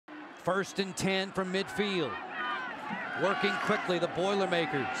First and 10 from midfield. Working quickly, the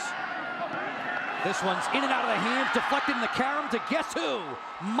Boilermakers. This one's in and out of the hands, deflected in the carom to guess who?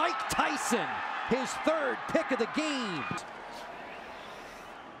 Mike Tyson, his third pick of the game.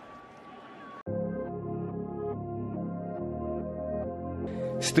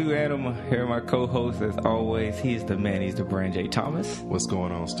 Stu Animal here, my co-host as always. He's the man, he's the brand, Jay Thomas. What's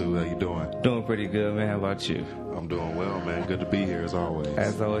going on, Stu? How you doing? Doing pretty good, man. How about you? I'm doing well, man. Good to be here as always.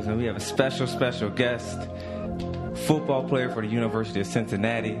 As always, and we have a special guest, football player for the University of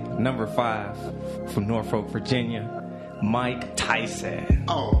Cincinnati, number 5 from Norfolk, Virginia, Mike Tyson.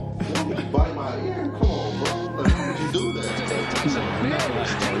 Oh, you want me to bite my ear? Come on, bro. Like, how would you do that?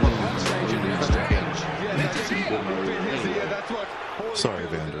 Sorry,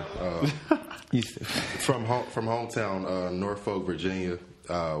 Vander. From hometown, Norfolk, Virginia.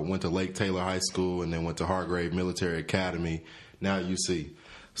 Went to Lake Taylor High School and then went to Hargrave Military Academy. Now at UC.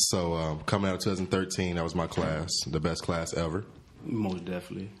 So coming out of 2013, that was my class, the best class ever. Most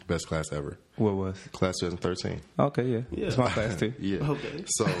definitely. Best class ever. What was? Class 2013. Okay, yeah. It's my class too. Yeah. Okay.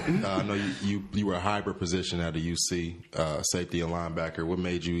 So I know you were a hybrid position at the UC, safety and linebacker. What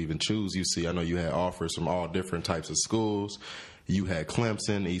made you even choose UC? I know you had offers from all different types of schools. You had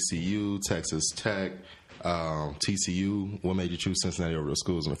Clemson, ECU, Texas Tech, TCU. What made you choose Cincinnati over those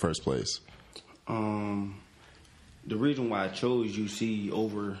schools in the first place? The reason why I chose UC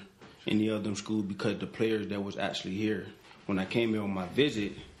over any other school because the players that was actually here, when I came here on my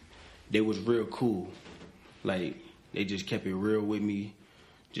visit, they was real cool. Like, they just kept it real with me,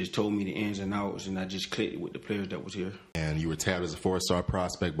 just told me the ins and outs, and I just clicked with the players that was here. And you were tabbed as a 4-star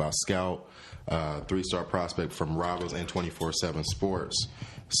prospect by Scout, 3-star prospect from Rivals and 24/7 Sports.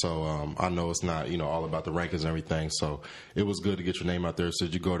 So I know it's not, all about the rankings and everything. So it was good to get your name out there. So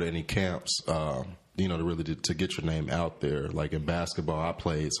did you go to any camps, to get your name out there? Like in basketball, I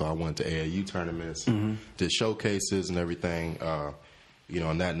played, so I went to AAU tournaments, did showcases and everything,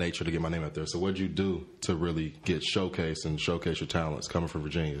 in that nature to get my name out there. So what did you do to really get showcased and showcase your talents coming from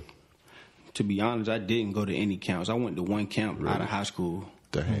Virginia? To be honest, I didn't go to any camps. I went to one camp out of high school.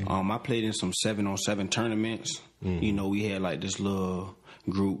 Dang. I played in some 7-on-7 tournaments. We had like this little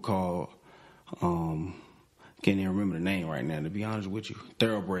group called, can't even remember the name right now, to be honest with you.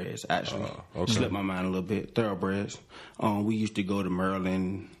 Thoroughbreds, actually. Okay. Slipped my mind a little bit. Thoroughbreds. We used to go to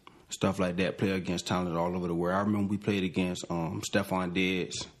Maryland, stuff like that, play against talent all over the world. I remember we played against Stephon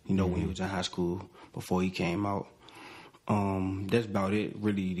Diggs, when he was in high school before he came out. That's about it,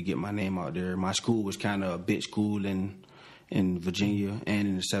 really, to get my name out there. My school was kind of a big school in Virginia and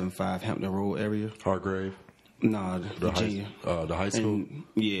in the 7-5 Hampton Road area. Hargrave? No, Virginia. The high school?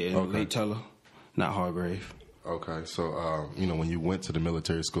 Lake Taylor, not Hargrave. Okay, so when you went to the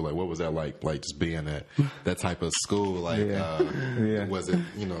military school, like what was that like just being at that type of school? Like, was it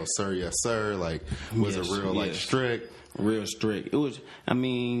sir, yes sir? Like, was it real like strict? Real strict. It was.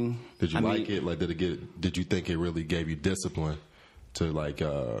 Did you like it? Like, did you think it really gave you discipline to like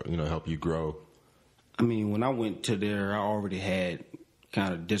help you grow? When I went to there, I already had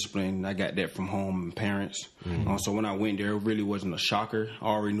kind of discipline. I got that from home and parents. So when I went there, it really wasn't a shocker. I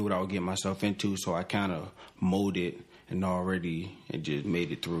already knew what I would get myself into, so I kind of molded and just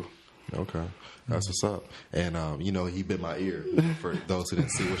made it through. Okay, that's what's up. And he bit my ear. For those who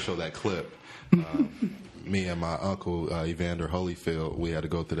didn't see, we'll show that clip. Me and my uncle Evander Holyfield, we had to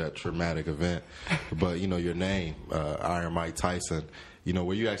go through that traumatic event. But your name, Iron Mike Tyson.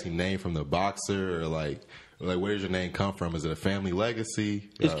 Were you actually named from the boxer, or like where does your name come from? Is it a family legacy?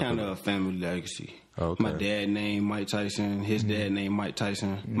 It's kind of a family legacy. Okay. My dad named Mike Tyson. His dad named Mike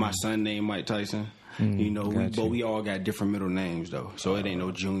Tyson. My son named Mike Tyson. But we all got different middle names though, so it ain't no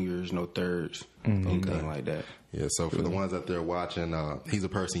juniors, no thirds, anything like that. Yeah. So for the ones out there watching, he's a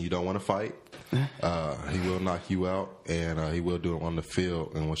person you don't want to fight. He will knock you out, and he will do it on the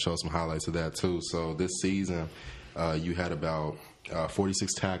field, and we'll show some highlights of that too. So this season, you had about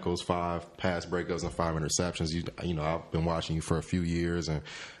 46 tackles, 5 pass breakups, and 5 interceptions. I've been watching you for a few years and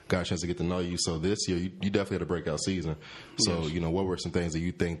got a chance to get to know you. So this year, you definitely had a breakout season. So, yes. What were some things that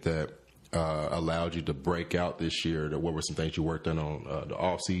you think that allowed you to break out this year? What were some things you worked on the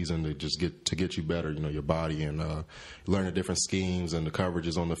off season to get you better? Your body and learn the different schemes and the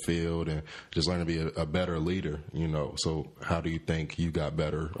coverages on the field, and just learn to be a better leader. So how do you think you got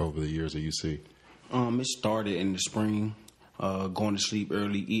better over the years at UC? It started in the spring. Going to sleep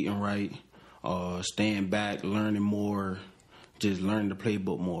early, eating right, staying back, learning more, just learning the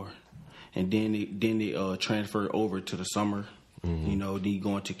playbook more. And then they transferred over to the summer. Then you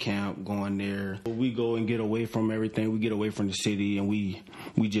go into camp, going there. We go and get away from everything. We get away from the city, and we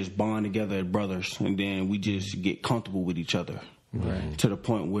just bond together as brothers. And then we just get comfortable with each other. Right. To the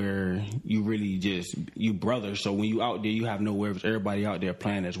point where you really you brothers. So when you out there, you have no worries. Everybody out there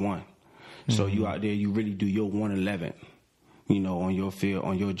playing as one. So you out there, you really do your 111, on your field,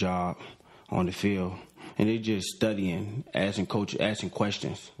 on your job, on the field. And they just studying, asking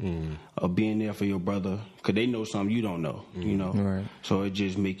questions, of being there for your brother. Because they know something you don't know, Right. So it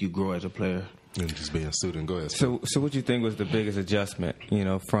just make you grow as a player. And just being a student. Go ahead. So what do you think was the biggest adjustment,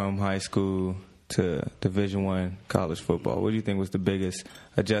 from high school to Division I college football? What do you think was the biggest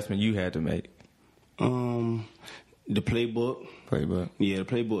adjustment you had to make? The playbook. Yeah, the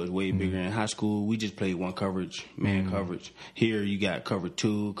playbook is way bigger. In high school, we just played one coverage, man coverage. Here, you got cover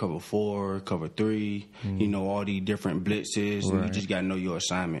 2, cover 4, cover 3, all these different blitzes. Right. And you just got to know your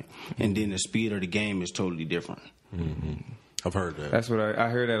assignment. And then the speed of the game is totally different. I've heard that. That's what I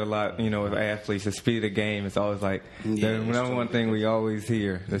heard that a lot, with athletes. The speed of the game is always like the number one thing we always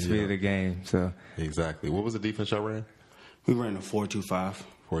hear, the speed of the game. So Exactly. What was the defense y'all ran? We ran a 4-2-5.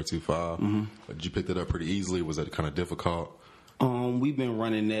 4-2-5. Did you pick that up pretty easily? Was that kind of difficult? We've been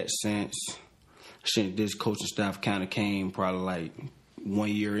running that since this coaching staff kind of came probably like 1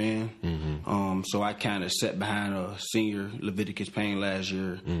 year in. So I kind of sat behind a senior, Leviticus Payne, last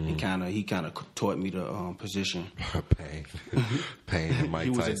year, and he kind of taught me the position. Payne and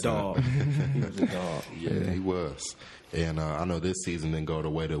Mike Tyson. He was a dog. He was a dog. Yeah, he was. And I know this season didn't go the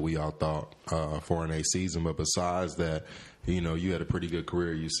way that we all thought, 4-8 season. But besides that, you had a pretty good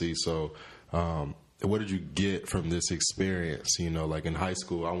career, you see. So what did you get from this experience? Like in high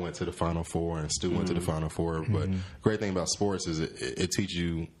school, I went to the Final Four and Stu went to the Final Four. But great thing about sports is it teaches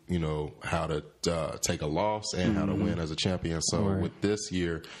you, how to take a loss and how to win as a champion. So with this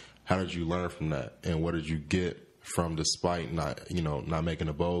year, how did you learn from that? And what did you get from, despite not making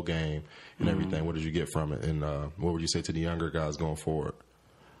a bowl game and everything? What did you get from it? And what would you say to the younger guys going forward?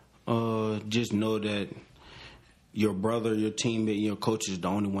 Just know that your brother, your teammate, your coach is the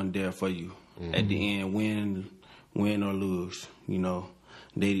only one there for you. At the end, win or lose,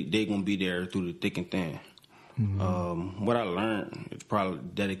 they gonna be there through the thick and thin. What I learned is probably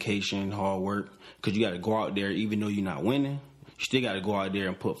dedication, hard work, because you got to go out there, even though you're not winning, you still got to go out there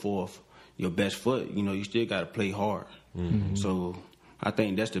and put forth your best foot. You still got to play hard. So I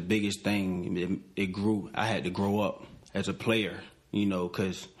think that's the biggest thing. It grew. I had to grow up as a player.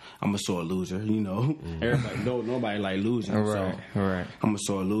 Because I'm a sore loser, Everybody, nobody like losing. Right. I'm a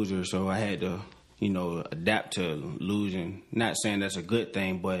sore loser, so I had to, adapt to losing. Not saying that's a good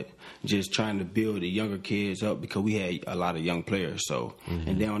thing, but just trying to build the younger kids up, because we had a lot of young players, so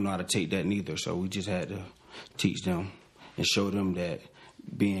and they don't know how to take that neither. So we just had to teach them and show them that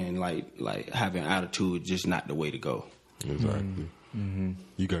being like having attitude is just not the way to go. Exactly.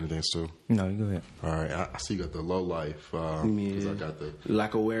 You got anything, Stu? No, you go ahead. All right, I see you got the low life. I got the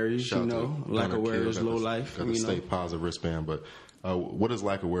lack of worries, lack of worries, low life. Got the stay positive wristband, but what does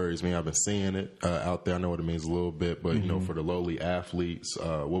lack of worries mean? I've been seeing it out there. I know what it means a little bit, but for the lowly athletes,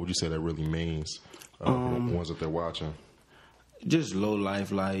 what would you say that really means? For the ones that they're watching, just low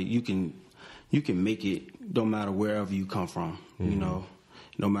life. Like you can make it, no matter wherever you come from.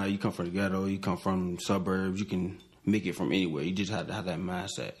 No matter you come from the ghetto, you come from suburbs, you can make it from anywhere. You just have to have that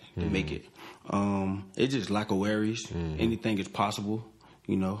mindset to make it. It's just lack of worries. Anything is possible,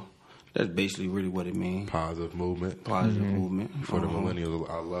 That's basically really what it means. Positive movement. Positive movement. For the millennials,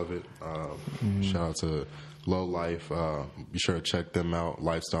 I love it. Shout out to Low Life. Be sure to check them out.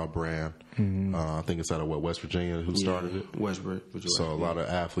 Lifestyle brand. I think it's out of West Virginia who started it? West Virginia. So a lot of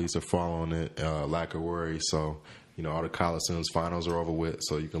athletes are following it. Lack of worry. So all the Coliseum's finals are over with,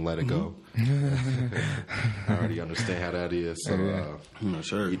 so you can let it go. I already understand how that is. So,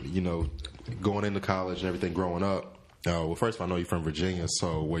 sure. Going into college and everything growing up, well, first of all, I know you're from Virginia,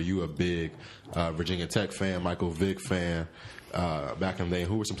 so were you a big Virginia Tech fan, Michael Vick fan back in the day?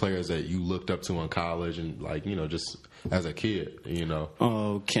 Who were some players that you looked up to in college and, just as a kid,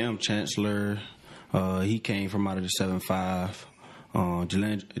 Cam Chancellor, he came from out of the 7-5.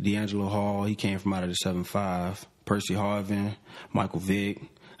 D'Angelo Hall, he came from out of the 7-5. Percy Harvin, Michael Vick.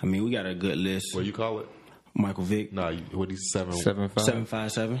 I mean, we got a good list. What do you call it? Michael Vick. No, what is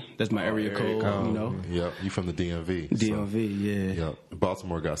 757? That's my area code, Yep, you from the DMV. DMV, yeah. Yep.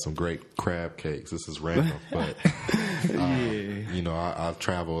 Baltimore got some great crab cakes. This is random, but I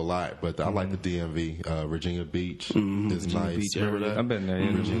travel a lot, but I like the DMV. Virginia Beach is Virginia nice. Beach Remember that? I've been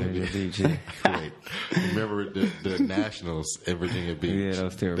there. Virginia Beach. Great. Remember the Nationals in Virginia Beach? Yeah, that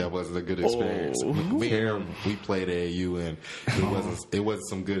was terrible. That wasn't a good experience. We played AAU, and it wasn't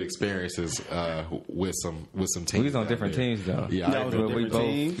some good experiences with some with some teams. We was on out different there. teams though. Yeah, I But we different both.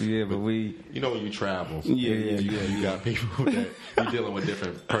 teams? Yeah, but we. You know when you travel, You got people that you're dealing with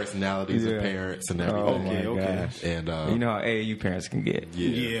different personalities Yeah. and parents and everything. Oh my Okay. gosh. And You know how AAU parents can get.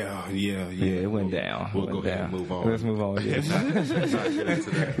 yeah. Yeah, it went down. We'll Went go ahead down. and move on. Let's move on. Yeah. Not get into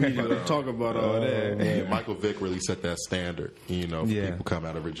that. But, talk about all that. yeah, Michael Vick really set that standard, for Yeah. people come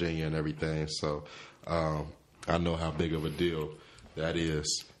out of Virginia and everything. So I know how big of a deal that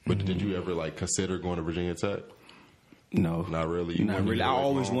is. But did you ever consider going to Virginia Tech? No, Not really. You Not wanted to really. get I away from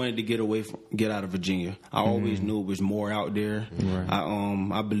always home? wanted to get out of Virginia. I always knew it was more out there.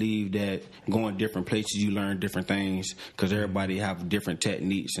 I believe that going different places, you learn different things because everybody have different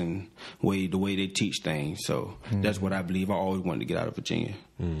techniques and the way they teach things. So that's what I believe. I always wanted to get out of Virginia.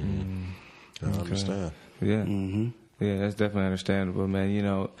 I understand. Yeah. Yeah, that's definitely understandable,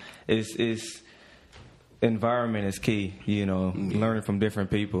 man. It's environment is key. Learning from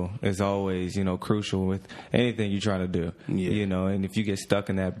different people is always, crucial with anything you're trying to do. Yeah. And if you get stuck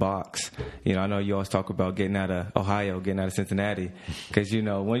in that box, I know you always talk about getting out of Ohio, getting out of Cincinnati, because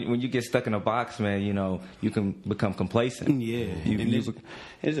when you get stuck in a box, man, you can become complacent. Yeah, and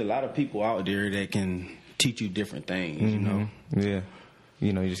there's a lot of people out there that can teach you different things. Yeah.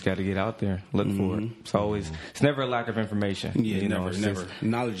 You just got to get out there, look for it. It's never a lack of information. Yeah, never.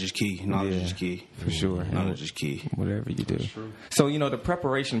 Knowledge is key. Knowledge is key. For sure. Knowledge is key. Whatever you do. So, the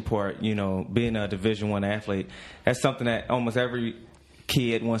preparation part, being a Division I athlete, that's something that almost every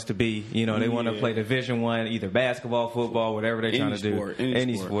kid wants to be. They want to play Division I, either basketball, football, whatever they're trying to do.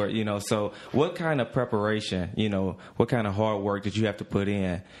 Any sport. So what kind of preparation, what kind of hard work did you have to put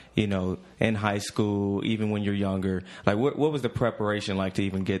in, in high school, even when you're younger? Like, what was the preparation like to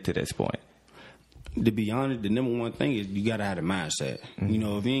even get to this point? To be honest, the number one thing is you gotta have the mindset.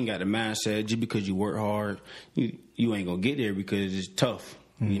 If you ain't got the mindset, just because you work hard, you ain't gonna get there because it's tough.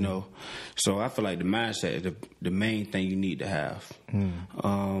 So I feel like the mindset is the main thing you need to have.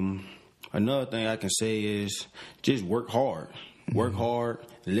 Another thing I can say is just work hard. Work hard,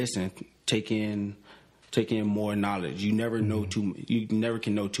 listen, take in more knowledge. You never know you never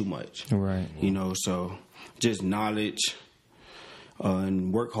can know too much. Right. So just knowledge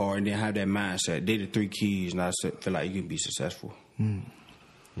and work hard and then have that mindset. They're the three keys, and I feel like you can be successful.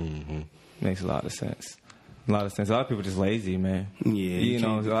 Makes a lot of sense. A lot of people just lazy, man. Yeah.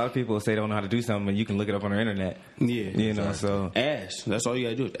 A lot of people say they don't know how to do something, and you can look it up on the internet. Yeah. So ask. That's all you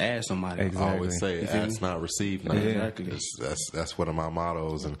gotta do is ask somebody. Exactly. I always say, ask not, receive not. Exactly. That's one of my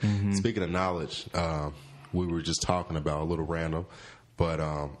mottos. And speaking of knowledge, we were just talking about a little random, but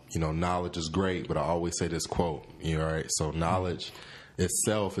knowledge is great. But I always say this quote. Right? So knowledge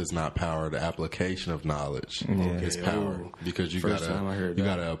itself is not power. The application of knowledge is power, because you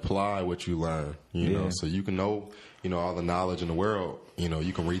gotta apply what you learn. So you can know all the knowledge in the world.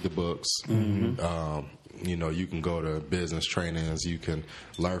 You can read the books. You can go to business trainings. You can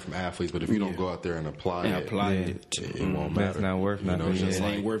learn from athletes, but if you don't go out there and apply it won't matter. That's not worth nothing. Just it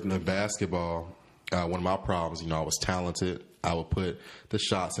like ain't worth nothing. in basketball, one of my problems, I was talented. I would put the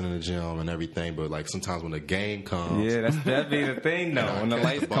shots in the gym and everything, but sometimes when the game comes, that'd be the thing though. When the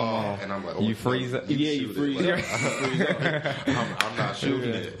lights come on, and I'm like, you freeze up. You freeze up. I'm not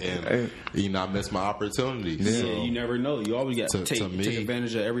shooting it, and I miss my opportunities. Yeah, you never know. You always got to take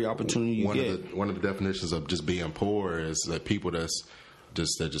advantage of every opportunity you get. One of the definitions of just being poor is that people that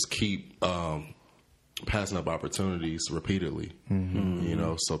just keep passing up opportunities repeatedly.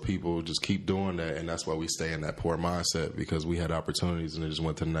 So people just keep doing that, and that's why we stay in that poor mindset, because we had opportunities and it just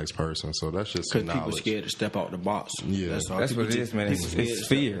went to the next person. So that's just because knowledge. people scared to step out the box. Yeah, that's what it is, man. It's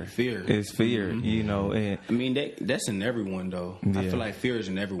fear. It's fear. And I mean that's in everyone though. I feel like fear is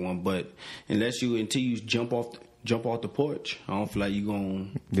in everyone, but until you jump off the porch, I don't feel like you gonna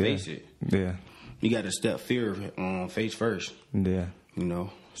face it. Yeah, you got to step fear face first. Yeah,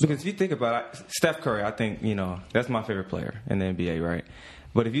 Because if you think about it, Steph Curry, I think, that's my favorite player in the NBA, right?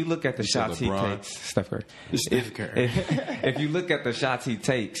 But if you look at the shots he takes, Steph Curry. Steph Curry. If you look at the shots he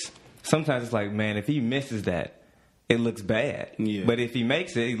takes, sometimes it's like, man, if he misses that, it looks bad. Yeah. But if he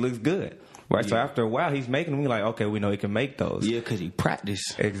makes it, it looks good. Right? So after a while, he's making them. We're like, okay, we know he can make those. Yeah, because he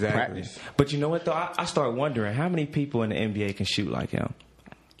practiced. Exactly. But you know what, though? I start wondering how many people in the NBA can shoot like him.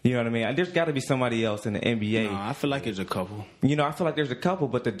 You know what I mean? There's got to be somebody else in the NBA. No, I feel like there's a couple. I feel like there's a couple,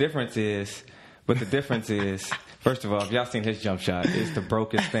 but the difference is, first of all, if y'all seen his jump shot, it's the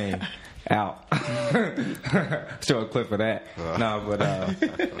brokest thing. out. Show a clip of that.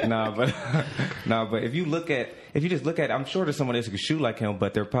 But if you just look at, I'm sure there's someone else who can shoot like him,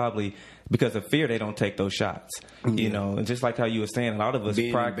 but they're probably, because of fear, they don't take those shots. You know, and just like how you were saying, a lot of us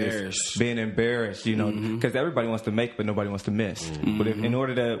practice being embarrassed. You know, because everybody wants to make, but nobody wants to miss. But in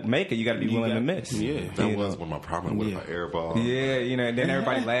order to make it, you got to be willing to miss. Yeah, that was one of my problems with my air ball. Yeah, you know, and then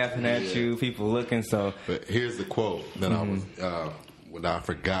everybody laughing at you, people looking. So, but here's the quote that I was. I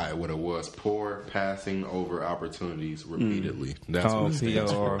forgot what it was. Poor passing over opportunities repeatedly. That's what it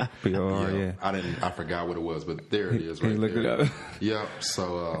stands for. Yeah. I forgot what it was, but there it is. Right look there. It up. Yeah.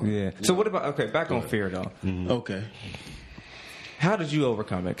 So. So what about back on fear though? Okay. How did you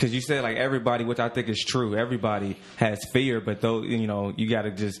overcome it? Because you said like everybody, which I think is true. Everybody has fear, but though you got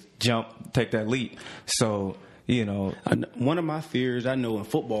to just jump, take that leap. So. One of my fears I know in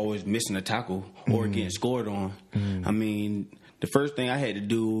football is missing a tackle or getting scored on. I mean, the first thing I had to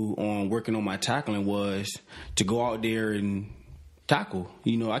do on working on my tackling was to go out there and tackle.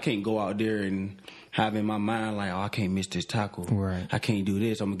 I can't go out there and have in my mind like, I can't miss this tackle. Right. I can't do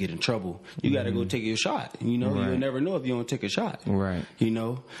this. I'm going to get in trouble. You got to go take your shot. Right. You'll never know if you don't take a shot. Right.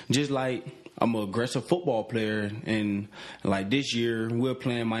 Just like I'm an aggressive football player, and like this year we're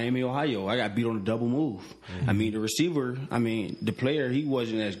playing Miami, Ohio. I got beat on a double move. I mean, the receiver, the player, he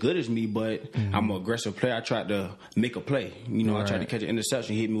wasn't as good as me, but I'm an aggressive player. I tried to make a play. I tried to catch an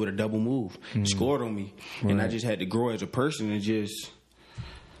interception. He hit me with a double move, scored on me, and I just had to grow as a person and just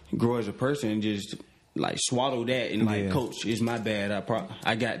like swallow that and like, coach, it's my bad.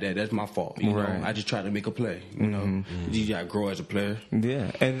 I got that. That's my fault. I just tried to make a play. You got to grow as a player.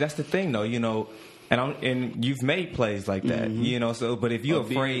 Yeah, and that's the thing though. And you've made plays like that. So but if you're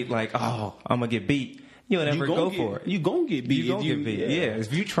afraid, like, I'm gonna get beat. You'll never go for it. You're going to get beat. You're going to get beat. Yeah.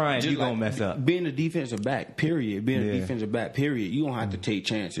 If you try and you're going to mess up. Being a defensive back, period. You're going to have to take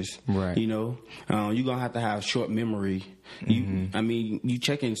chances. Right. You're going to have short memory. You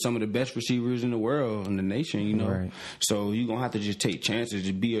checking some of the best receivers in the world, in the nation, Right. So you're going to have to just take chances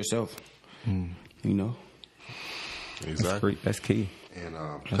to be yourself, Exactly. That's key. And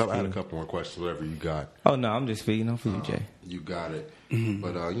I had a couple more questions, whatever you got. Oh, no, I'm just feeding off of you, Jay. You got it.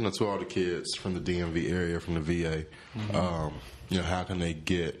 But, to all the kids from the DMV area, from the VA, how can they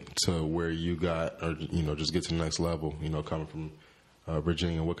get to where you got, or, just get to the next level, coming from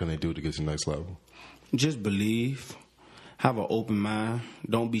Virginia? What can they do to get to the next level? Just believe. Have an open mind.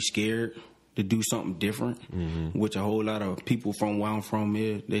 Don't be scared to do something different, which a whole lot of people from where I'm from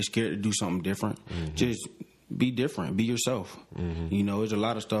is. They're scared to do something different. Just be different. Be yourself. There's a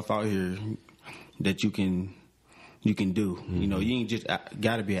lot of stuff out here that you can do. You ain't just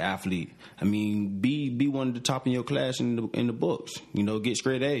got to be an athlete. Be one of the top in your class in the books. Get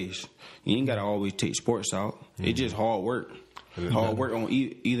straight A's. You ain't got to always take sports out. It's just hard work. Hard work on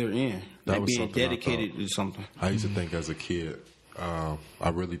either end. Like being dedicated to something. I used to think as a kid, I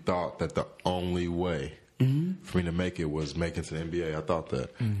really thought that the only way for me to make it was making to the NBA. I thought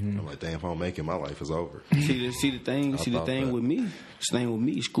that. I'm like, damn, if I don't make it, my life is over. See the thing with me.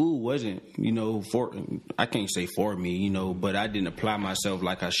 School wasn't, I can't say for me, but I didn't apply myself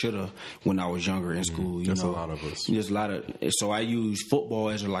like I should have when I was younger in school. There's a lot of us. There's a lot of. So I use football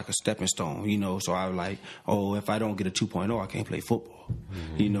as like a stepping stone. So I was like, if I don't get a 2.0, I can't play football.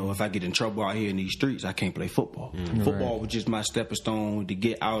 If I get in trouble out here in these streets, I can't play football. Football was just my stepping stone to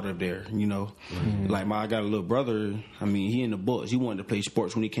get out of there. Like I got a little brother. He in the books. He wanted to play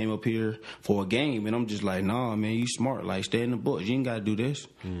sports when he came up here for a game, and I'm just like, nah, man, you smart. Like, stay in the books. You ain't got to do this.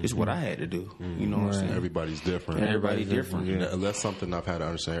 It's what I had to do. You know what I'm saying? Everybody's different. Everybody's different. Yeah. That's something I've had to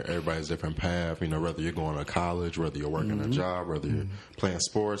understand. Everybody's different path. Whether you're going to college, whether you're working a job, whether you're playing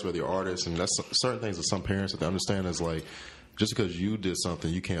sports, whether you're artists, and that's certain things that some parents have to understand is like, just because you did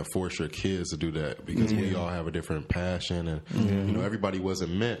something, you can't force your kids to do that because we all have a different passion, and everybody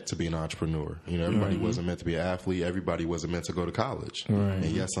wasn't meant to be an entrepreneur. Everybody wasn't meant to be an athlete. Everybody wasn't meant to go to college. And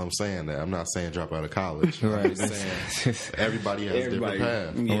yes, I'm saying that. I'm not saying drop out of college. I'm saying everybody has a different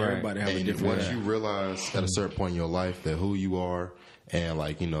path. Everybody has a different once path. you realize at a certain point in your life that who you are and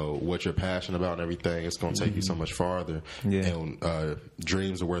what you're passionate about and everything, it's going to take you so much farther. And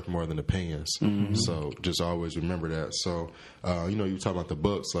dreams are worth more than opinions. So just always remember that. So you were talking about the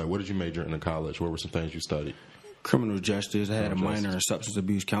books. Like, what did you major in college? What were some things you studied? Criminal justice. I had a minor in substance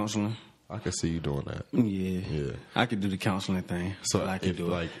abuse counseling. I could see you doing that. Yeah. I could do the counseling thing. So I could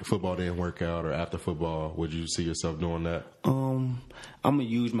do it. Football didn't work out, or after football, would you see yourself doing that? I'm gonna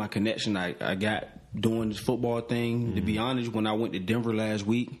use my connection I got doing this football thing. To be honest, when I went to Denver last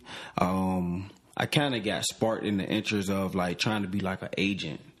week, I kind of got sparked in the interest of like trying to be like an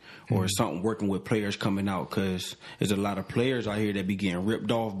agent or something working with players coming out, because there's a lot of players out here that be getting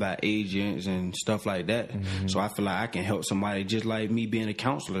ripped off by agents and stuff like that. So I feel like I can help somebody just like me being a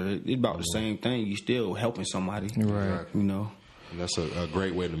counselor. It's about the same thing. You still helping somebody, Right? You know. And that's a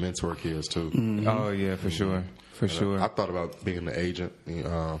great way to mentor kids too. Oh yeah, for sure. For sure. I thought about being an agent.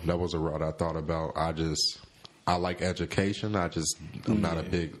 That was a route I thought about. I like education. I'm not a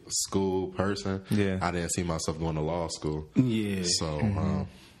big school person. Yeah. I didn't see myself going to law school. Yeah. So,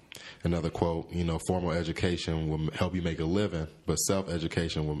 another quote, formal education will help you make a living, but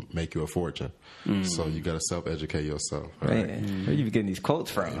self-education will make you a fortune. So you got to self-educate yourself. Right? Man, where you be getting these quotes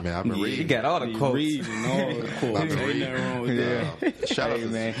from? Man, I've been reading. You got all the quotes. Reading all the quotes. I've been reading. Ain't nothing wrong with that.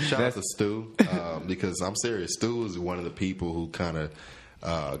 Shout out to Stu, because I'm serious. Stu is one of the people who kind of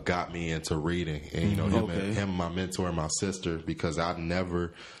got me into reading, and him, my mentor, and my sister, because I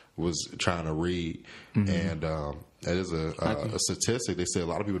never was trying to read, and that is a statistic. They say a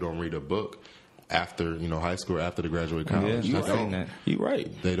lot of people don't read a book after high school, or after they graduate college. Yeah, you're right.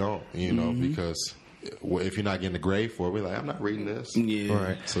 They don't, because if you're not getting a grade for it, we're like, I'm not reading this. Yeah.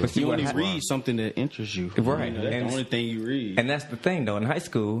 Right. So but you only read something that interests you. Right. That's the only thing you read. And that's the thing, though. In high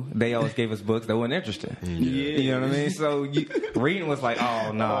school, they always gave us books that weren't interesting. Yeah. You know what I mean? So reading was like,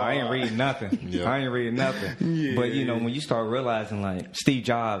 oh, no, I ain't reading nothing. Yeah. I ain't reading nothing. Yeah. But, when you start realizing, like, Steve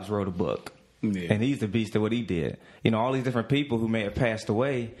Jobs wrote a book. Yeah. And he's the beast of what he did. All these different people who may have passed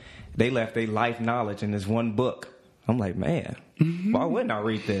away, they left their life knowledge in this one book. I'm like, man, why wouldn't I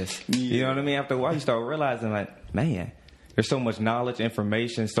read this? Yeah. You know what I mean? After a while, you start realizing, like, man, there's so much knowledge,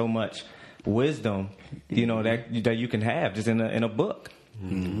 information, so much wisdom, that you can have just in a book.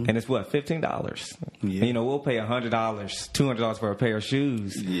 And it's what, $15. Yeah. And, we'll pay $100, $200 for a pair of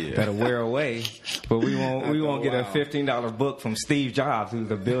shoes that'll wear away, but we won't get a $15 book from Steve Jobs, who's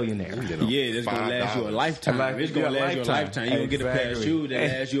a billionaire. Yeah, that's gonna last you a lifetime. It's gonna last you a lifetime. You don't get a pair of shoes that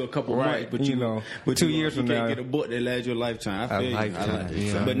last you a couple months, but but 2 years from you now, can't get a book that lasts you a lifetime. I feel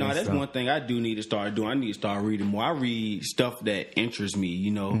you. But no, that's one thing I do need to start doing. I need to start reading more. I read stuff that interests me,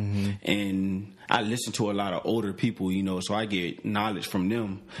 and I listen to a lot of older people, so I get knowledge from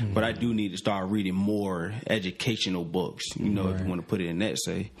them. But I do need to start reading more educational books, if you want to put it in that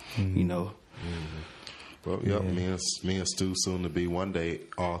say, Well, me and Stu soon to be one day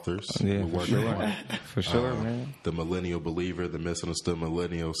authors. Yeah, We're working on for sure, man. The Millennial Believer, the Misunderstood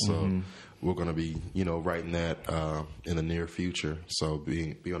Millennial. So we're going to be, writing that in the near future. So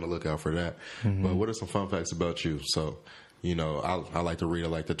be on the lookout for that. But what are some fun facts about you? So, I like to read, I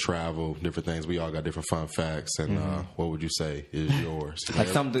like to travel, different things. We all got different fun facts. And what would you say is yours? Like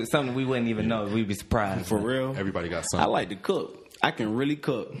something we wouldn't even know. We'd be surprised. For real? Everybody got something. I like to cook. I can really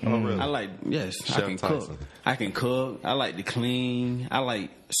cook. Oh, really? I can Tyson. cook. I can cook. I like to clean. I like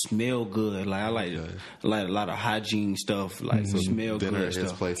smell good. Like I like a lot of hygiene stuff. Like smell Dinner good at his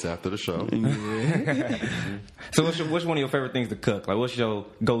stuff. place after the show. So what's one of your favorite things to cook? Like what's your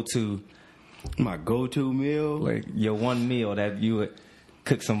go-to? My go-to meal, Like your one meal that you would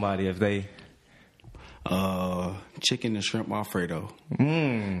cook somebody if they... chicken and shrimp Alfredo.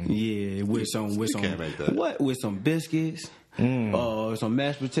 Mm. Yeah, with some can't make that. what? With some biscuits. Some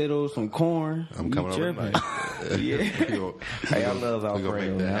mashed potatoes, some corn. I'm coming over tonight. Yeah. Hey, I love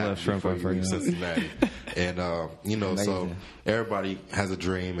Alfredo. I love shrimp Alfredo. Cincinnati. And, so everybody has a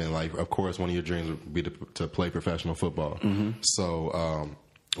dream. And, like, of course, one of your dreams would be to play professional football. So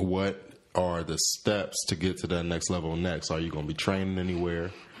what are the steps to get to that next level next? Are you going to be training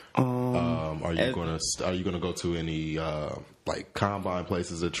anywhere? Are you going to go to any like combine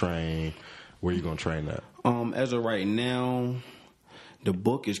places to train? Where are you going to train at? As of right now, the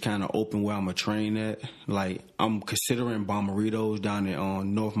book is kind of open where I'm gonna train at. Like I'm considering Bomberitos down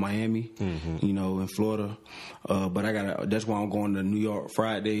in North Miami, in Florida. But that's why I'm going to New York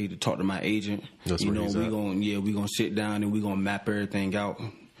Friday to talk to my agent. That's where he's at. We gonna sit down and we gonna map everything out,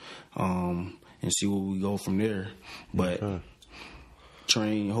 and see where we go from there. But.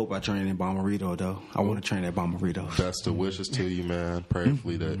 Hope I train in Bomberito, though. I want to train at Bomberito. Best of wishes to you, man.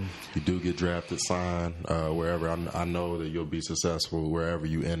 Prayerfully that you do get drafted, signed, wherever. I know that you'll be successful wherever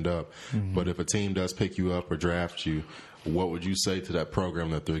you end up. But if a team does pick you up or draft you, what would you say to that program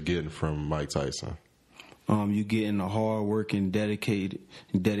that they're getting from Mike Tyson? You're getting a hard-working, dedicated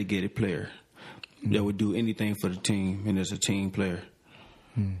player that would do anything for the team, and is a team player.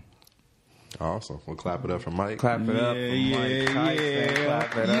 Awesome. We'll clap it up for Mike. Clap it up for Mike Tyson.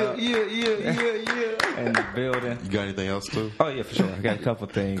 Clap it up. Yeah. In the building. You got anything else, too? Oh, yeah, for sure. I got a couple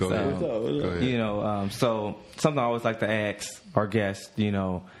things. Go ahead. So something I always like to ask our guests,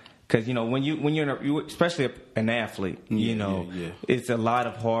 Because when you're especially an athlete, it's a lot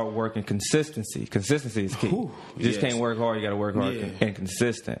of hard work and consistency. Consistency is key. You just can't work hard. You got to work hard and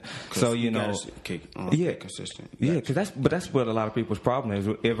consistent. So consistent. Because that's what a lot of people's problem is.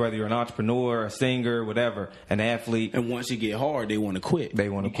 Whether you're an entrepreneur, a singer, whatever, an athlete, and once you get hard, they want to quit. They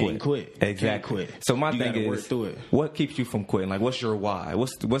want to quit. Can't quit. Exactly. Can't quit. So my you thing is, work through it. What keeps you from quitting? Like, what's your why?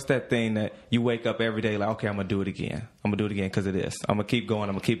 What's that thing that you wake up every day like, okay, I'm gonna do it again. I'm gonna do it again because of this. I'm gonna keep going.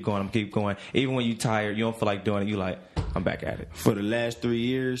 I'm gonna keep going. I'm gonna keep going. Even when you're tired, you don't feel like doing it. You like, I'm back at it. For the last 3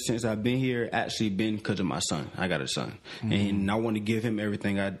 years since I've been here, actually been because of my son. I got a son, and I want to give him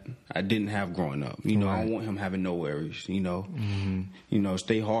everything I didn't have growing up. I don't want him having no worries.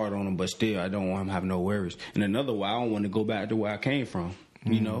 Stay hard on him, but still, I don't want him having no worries. And another why I don't want to go back to where I came from.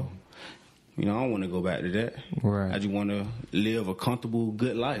 I don't want to go back to that. Right. I just want to live a comfortable,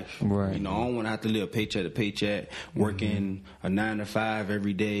 good life. Right. I don't want to have to live paycheck to paycheck, working a 9 to 5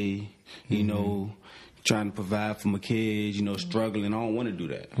 every day. Trying to provide for my kids. Struggling. I don't want to do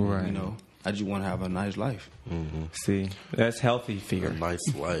that. Right. I just want to have a nice life. See, that's healthy fear. A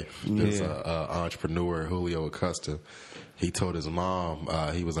nice life. There's an entrepreneur, Julio Acosta. He told his mom,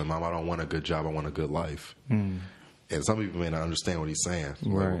 he was like, "Mom, I don't want a good job. I want a good life." And some people may not understand what he's saying.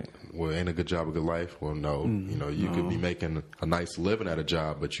 Right. Well, ain't a good job a good life? Well, no. You could be making a nice living at a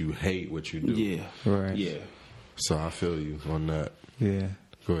job, but you hate what you do. Yeah. Right. Yeah. So I feel you on that. Yeah.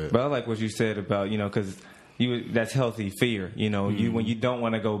 Go ahead. But I like what you said about, because that's healthy fear. When you don't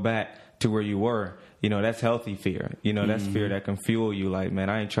want to go back to where you were, that's healthy fear. That's fear that can fuel you. Like,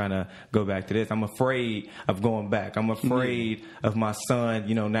 man, I ain't trying to go back to this. I'm afraid of going back. I'm afraid of my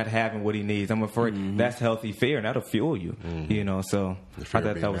son, not having what he needs. I'm afraid. That's healthy fear, and that'll fuel you. So I thought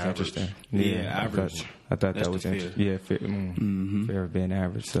that was interesting. Average. I thought That's that was the interesting. Yeah, fear of being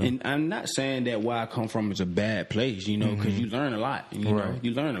average. So. And I'm not saying that where I come from is a bad place, because you learn a lot. You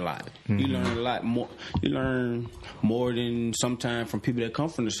learn a lot. You learn a lot more. You learn more than sometimes from people that come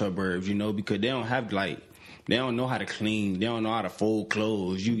from the suburbs, because they don't have they don't know how to clean. They don't know how to fold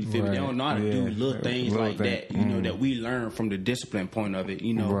clothes. You feel me? They don't know how to do little things like that. That we learn from the discipline point of it.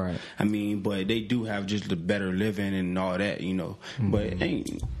 Right. I mean, but they do have just the better living and all that. But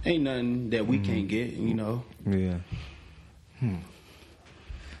ain't nothing that we can't get. Yeah.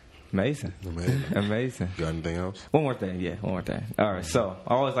 Amazing. Got anything else? One more thing. All right. So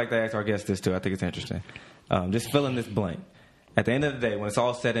I always like to ask our guests this too. I think it's interesting. Just fill in this blank. At the end of the day, when it's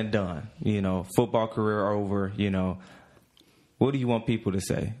all said and done, football career over, what do you want people to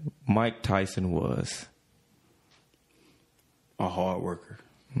say? Mike Tyson was a hard worker.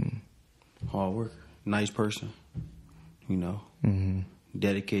 Hard worker. Nice person.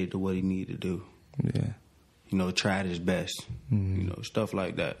 Dedicated to what he needed to do. Yeah. Tried his best. Stuff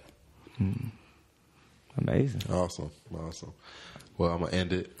like that. Amazing. Awesome. Well, I'm gonna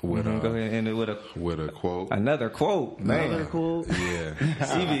end it with go ahead and end it with a quote. Another quote, man. Another quote. Yeah.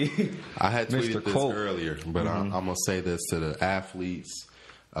 I had tweeted this earlier, but I'm gonna say this to the athletes,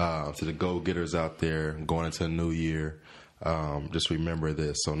 to the go-getters out there going into a new year. Just remember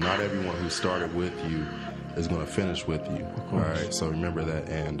this. So not everyone who started with you is going to finish with you. All right. So remember that,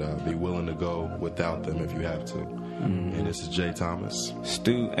 and be willing to go without them if you have to. And this is Jay Thomas.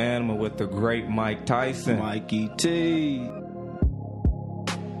 Stu Animal with the great Mike Tyson. Mikey T.